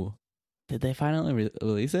 ooh, did they finally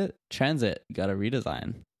release it? Transit got a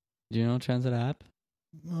redesign. Do you know Transit app?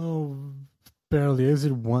 Oh, barely. I used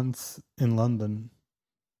it once in London.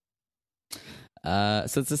 So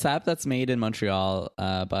it's this app that's made in Montreal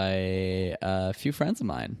by a few friends of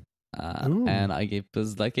mine. And I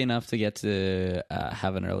was lucky enough to get to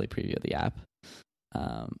have an early preview of the app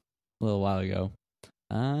a little while ago.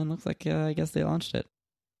 And looks like I guess they launched it.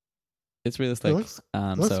 It's really slick.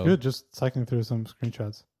 It looks good. Just cycling through some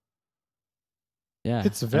screenshots. Yeah,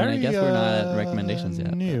 it's very. I guess we're not at recommendations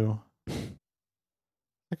yet. New,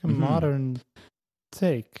 like a modern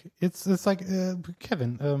take. It's like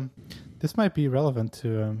Kevin. This might be relevant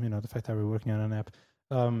to the fact that we're working on an app.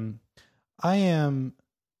 I am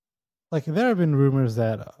like there have been rumors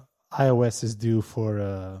that iOS is due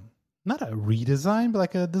for not a redesign, but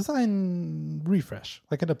like a design refresh,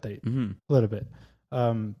 like an update, a little bit.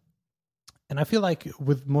 And I feel like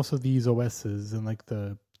with most of these OSs and like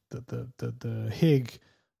the HIG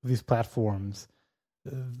of these platforms,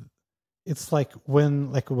 it's like when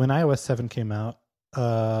iOS 7 came out,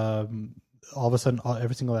 all of a sudden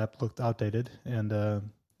every single app looked outdated and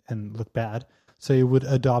looked bad. So it would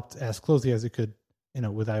adopt as closely as it could,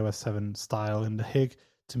 with iOS 7 style in the HIG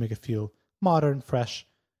to make it feel modern, fresh,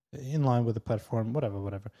 in line with the platform,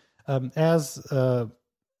 whatever. As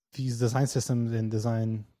these design systems and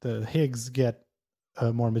the HIGs get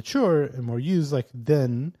more mature and more used, like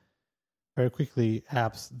then very quickly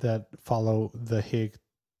apps that follow the HIG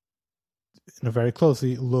very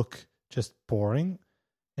closely look just boring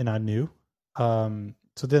and not new.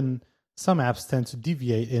 So then some apps tend to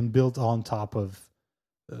deviate and build on top of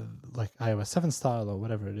like iOS 7 style or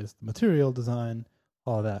whatever it is, the material design,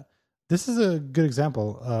 all that. This is a good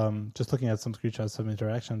example. Just looking at some screenshots, some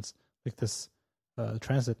interactions like this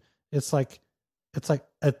Transit. It's like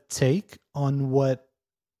a take on what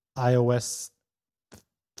iOS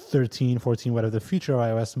 13, 14, whatever the future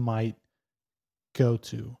iOS might go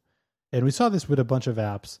to. And we saw this with a bunch of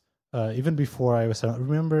apps, even before iOS 7.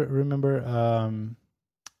 Remember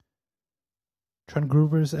Trent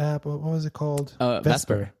Gruber's app? What was it called?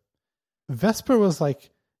 Vesper. Vesper was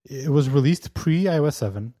it was released pre iOS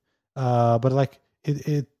 7, but like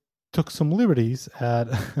it took some liberties at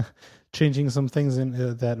changing some things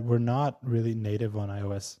that were not really native on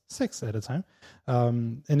iOS 6 at a time.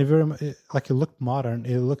 And it looked modern.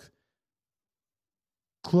 It looked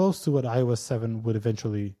close to what iOS 7 would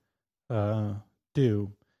eventually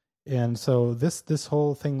do. And so this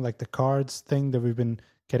whole thing, like the cards thing that we've been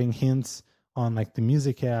getting hints on, like the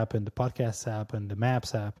music app and the podcast app and the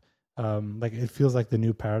maps app, like it feels like the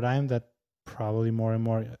new paradigm that probably more and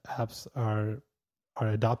more apps are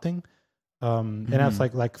adopting. And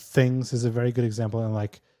apps like Things is a very good example. And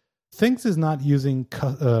like Things is not using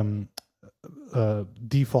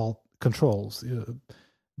default controls,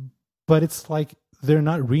 but it's like they're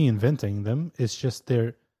not reinventing them. It's just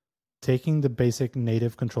they're taking the basic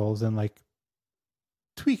native controls and like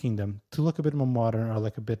tweaking them to look a bit more modern or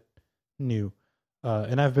like a bit new.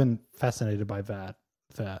 And I've been fascinated by that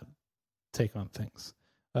take on things.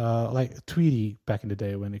 Like Tweety back in the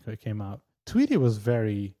day when it came out. Tweety was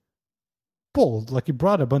very bold. Like he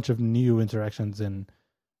brought a bunch of new interactions and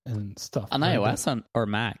stuff. On iOS or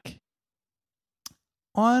Mac?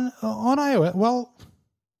 On iOS. Well,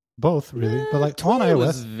 both really. But like on iOS. It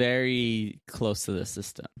was very close to the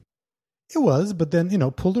system. It was, but then,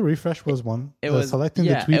 pull to refresh was one. It was selecting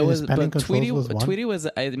the tweet and expanding controls was one. Tweety was,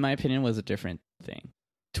 in my opinion, was a different thing.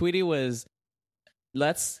 Tweety was,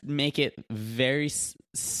 let's make it very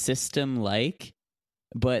system-like,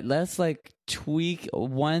 but let's like tweak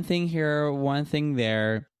one thing here, one thing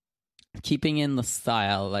there, keeping in the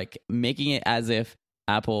style, like making it as if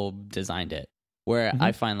Apple designed it. Where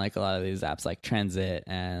I find like a lot of these apps like Transit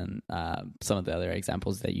and some of the other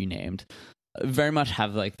examples that you named very much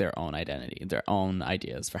have like their own identity, their own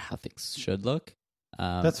ideas for how things should look.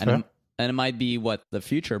 That's fair. And it might be what the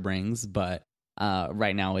future brings, but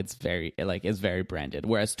right now it's very branded.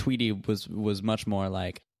 Whereas Tweety was much more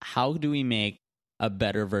like, how do we make a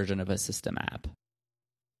better version of a system app?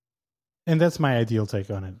 And that's my ideal take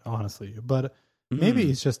on it, honestly. But maybe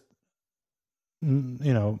it's just,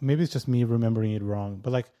 maybe it's just me remembering it wrong.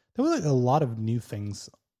 But like there were like a lot of new things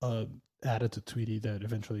added to Tweety that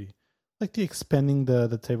eventually, like the expanding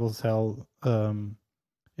the table cell, and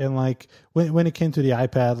like when it came to the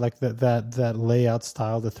iPad, like that layout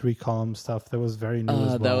style, the 3-column stuff, that was very new as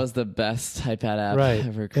well. That was the best iPad app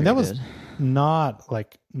ever created. And that was not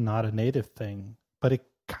a native thing, but it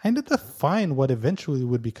kind of defined what eventually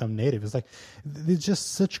would become native. It's like there's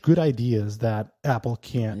just such good ideas that Apple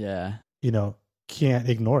can't can't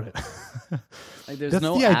ignore it. Like, there's That's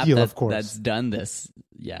no the app ideal, of course. that's done this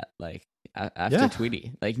yet. Like after Yeah.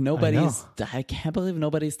 Tweety, like nobody's. I can't believe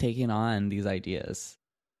nobody's taking on these ideas,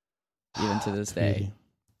 even to this day. Tweety.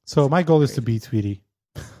 So my goal is to be Tweety,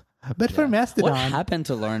 but for Mastodon. What happened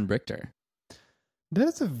to Lauren Brichter?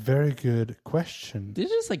 That's a very good question. Did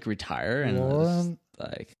you just like retire and Lauren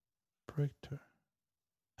just, like Brichter.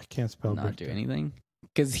 I can't spell not Brichter. do anything?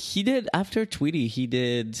 Because he did after Tweety, he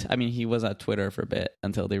did. I mean, he was at Twitter for a bit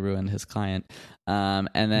until they ruined his client, and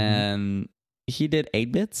then he did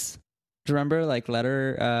 8-bits. Do you remember like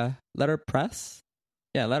letterpress?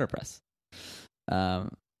 Yeah, letterpress. That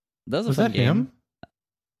was a Was fun that game. him?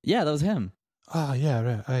 Yeah, that was him. Oh yeah,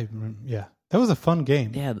 right. Yeah, that was a fun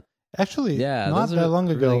game. Yeah, Actually, Yeah, not those that are long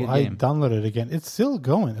really ago, good I game. downloaded it again. It's still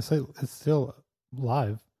going. It's still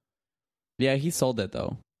live. yeah, he sold it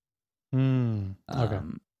though. Okay.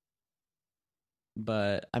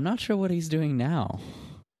 But I'm not sure what he's doing now.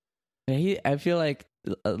 I feel like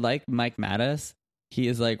Mike Mattis, he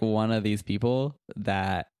is like one of these people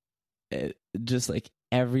that just like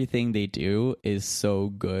everything they do is so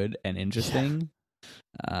good and interesting.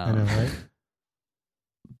 I know, right?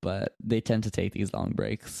 But they tend to take these long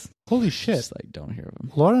breaks. Holy shit! Just like don't hear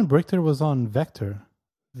them. Lauren Brichter was on Vector,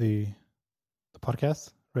 the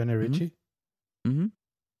podcast. Rene Ritchie. Mm-hmm.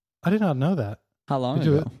 I did not know that. How long Did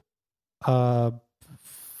you- ago?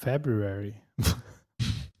 February.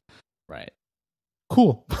 Right.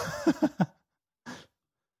 Cool.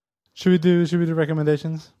 Should we do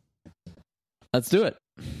recommendations? Let's do it.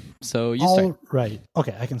 So you All start. right.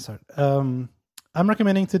 Okay, I can start. I'm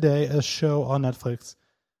recommending today a show on Netflix.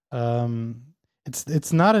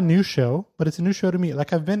 It's not a new show, but it's a new show to me.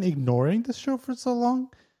 Like I've been ignoring this show for so long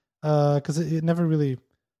because it never really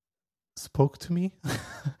spoke to me.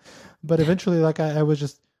 But eventually, like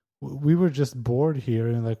we were just bored here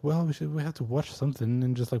and like, well, we have to watch something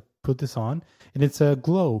and just like put this on. And it's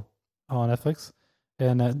Glow on Netflix.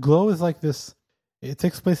 And Glow is like this. It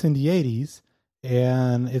takes place in the 80s.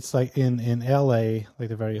 And it's like in LA, like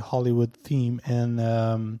the very Hollywood theme,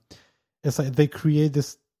 and it's like they create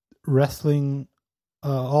this wrestling,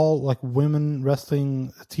 all like women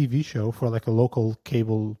wrestling TV show for like a local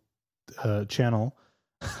cable channel,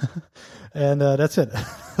 and that's it.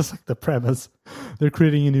 That's like the premise. They're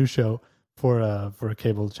creating a new show for a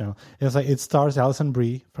cable channel. And it's like it stars Alison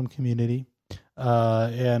Brie from Community,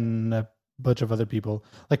 and a bunch of other people.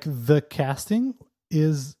 Like the casting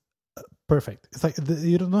is perfect. It's like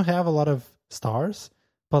you don't have a lot of stars,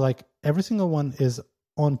 but like every single one is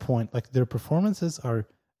on point. Like their performances are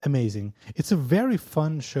amazing. It's a very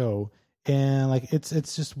fun show, and like it's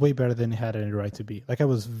just way better than it had any right to be. Like I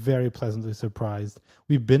was very pleasantly surprised.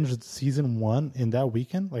 We binged season 1 in that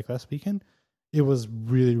weekend, like last weekend. It was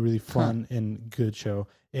really, really fun and good show.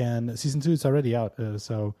 And season 2 is already out.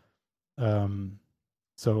 So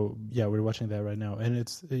yeah, we're watching that right now, and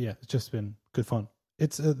it's just been good fun.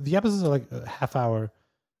 It's the episodes are like a half hour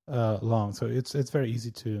long, so it's very easy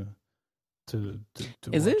to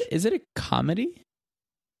Is watch. it a comedy?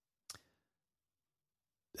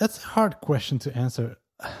 That's a hard question to answer.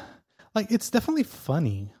 Like it's definitely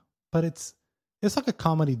funny, but it's like a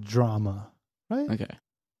comedy drama, right? Okay.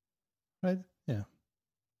 Right? Yeah.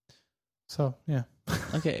 So yeah.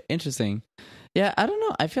 Okay, interesting. Yeah, I don't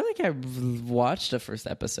know. I feel like I watched the first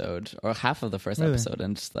episode or half of the first Really? episode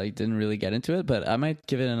and just like didn't really get into it, but I might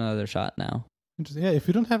give it another shot now. Interesting. Yeah, if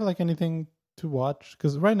you don't have like anything to watch,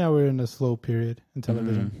 because right now we're in a slow period in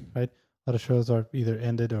television, right? A lot of shows are either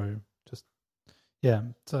ended or just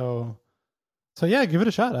So yeah, give it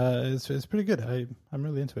a shot. It's pretty good. I'm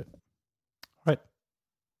really into it. All right,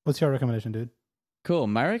 what's your recommendation, dude? Cool.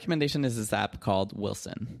 My recommendation is this app called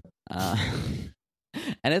Wilson.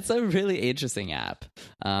 And it's a really interesting app.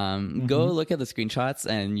 Go look at the screenshots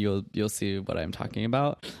and you'll see what I'm talking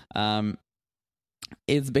about.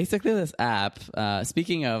 It's basically this app.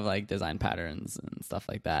 Speaking of like design patterns and stuff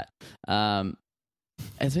like that,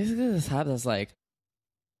 it's basically this app that's like,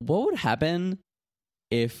 what would happen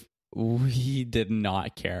if we did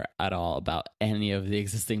not care at all about any of the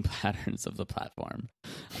existing patterns of the platform,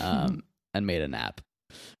 and made an app.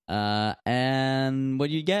 And what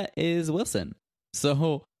you get is Wilson.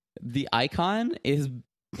 So the icon is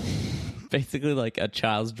basically like a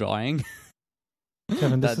child's drawing.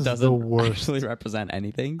 Kevin, this that is doesn't the worst actually represent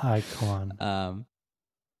anything. icon.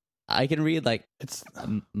 I can read like It's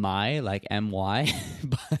like MY,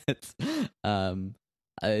 but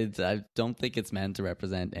I don't think it's meant to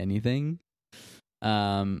represent anything.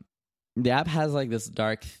 The app has like this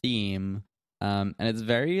dark theme, and it's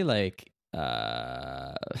very like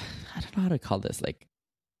I don't know how to call this, like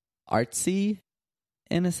artsy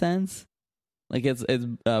in a sense. Like it's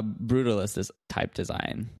brutalist type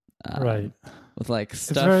design, Right. with like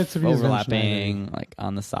very stuff to be overlapping like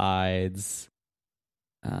on the sides.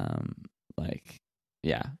 Like,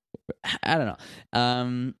 yeah, I don't know.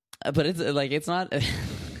 But it's like, it's not,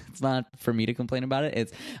 it's not for me to complain about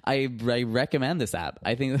it. I recommend this app.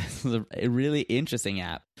 I think this is a really interesting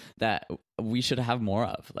app that we should have more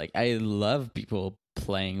of. Like, I love people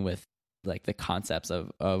playing with like the concepts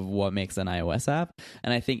of what makes an iOS app.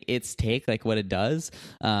 And I think its take, like what it does,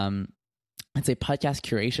 it's a podcast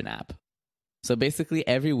curation app. So basically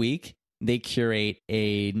every week they curate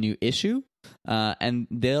a new issue, and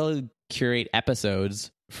they'll curate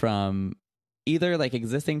episodes from either like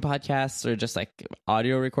existing podcasts or just like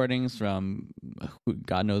audio recordings from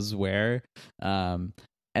God knows where. And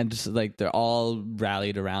just like they're all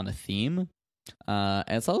rallied around a theme. And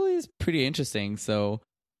it's always pretty interesting. So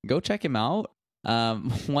go check him out.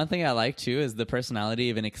 One thing I like too is the personality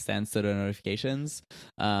even extends to the notifications.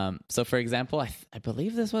 So for example, I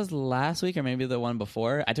believe this was last week or maybe the one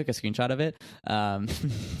before, I took a screenshot of it. The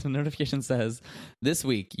notification says, this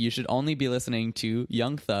week you should only be listening to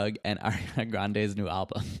Young Thug and Ariana Grande's new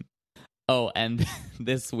album. Oh, and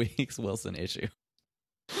this week's Wilson issue.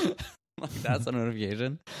 Like, that's a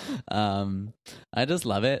notification. I just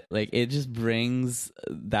love it. Like, it just brings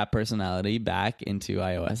that personality back into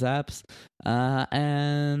iOS apps.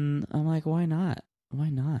 And I'm like, why not?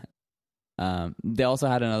 Why not? They also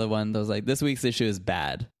had another one that was like, this week's issue is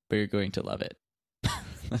bad, but you're going to love it.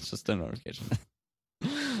 That's just a notification.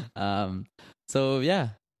 So yeah,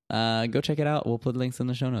 go check it out. We'll put links in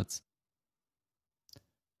the show notes.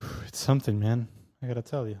 It's something, man. I gotta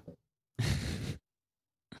tell you.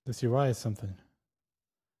 This UI is something.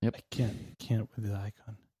 Yep. I can't with the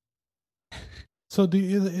icon. So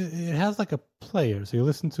it has like a player. So you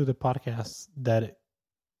listen to the podcasts that,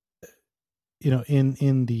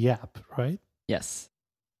 in the app, right? Yes.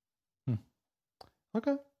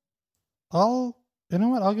 Okay. You know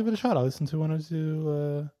what? I'll give it a shot. I'll listen to one or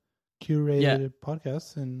two curated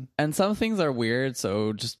podcasts, and some things are weird.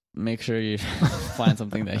 So just make sure you find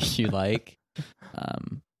something that you like.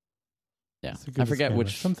 Yeah, I forget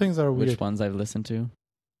some things are weird. which ones I've listened to.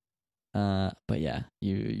 But yeah,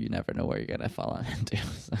 you never know where you're gonna fall into.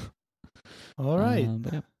 So. All right.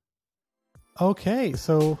 Yeah. Okay,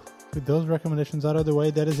 so with those recommendations out of the way,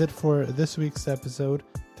 that is it for this week's episode.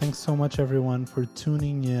 Thanks so much, everyone, for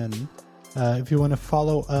tuning in. If you want to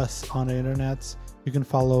follow us on the internet, you can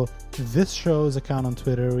follow this show's account on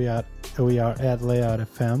Twitter. We are at Layout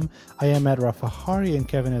FM. I am at Rafa Hari, and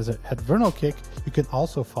Kevin is at Vernal Kick. You can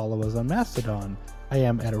also follow us on Mastodon. I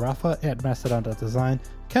am at Rafa at Mastodon.design.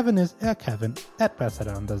 Kevin is at Kevin at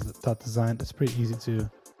Mastodon.design. It's pretty easy to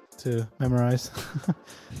memorize.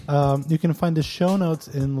 You can find the show notes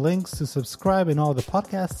and links to subscribe in all the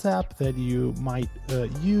podcasts app that you might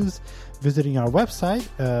use visiting our website,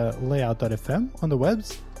 layout.fm on the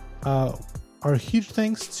webs. Our huge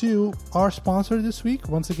thanks to our sponsor this week,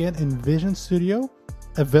 once again, InVision Studio,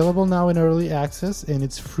 available now in early access, and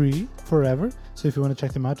it's free forever. So if you want to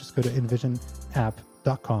check them out, just go to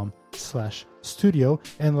envisionapp.com/studio.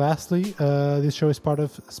 And lastly, this show is part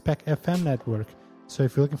of Spec FM Network. So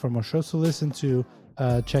if you're looking for more shows to listen to,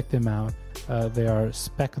 check them out. They are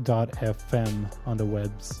spec.fm on the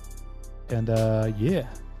webs. And yeah,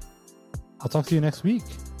 I'll talk to you next week.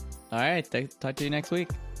 All right. Talk to you next week.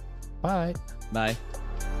 Bye. Bye.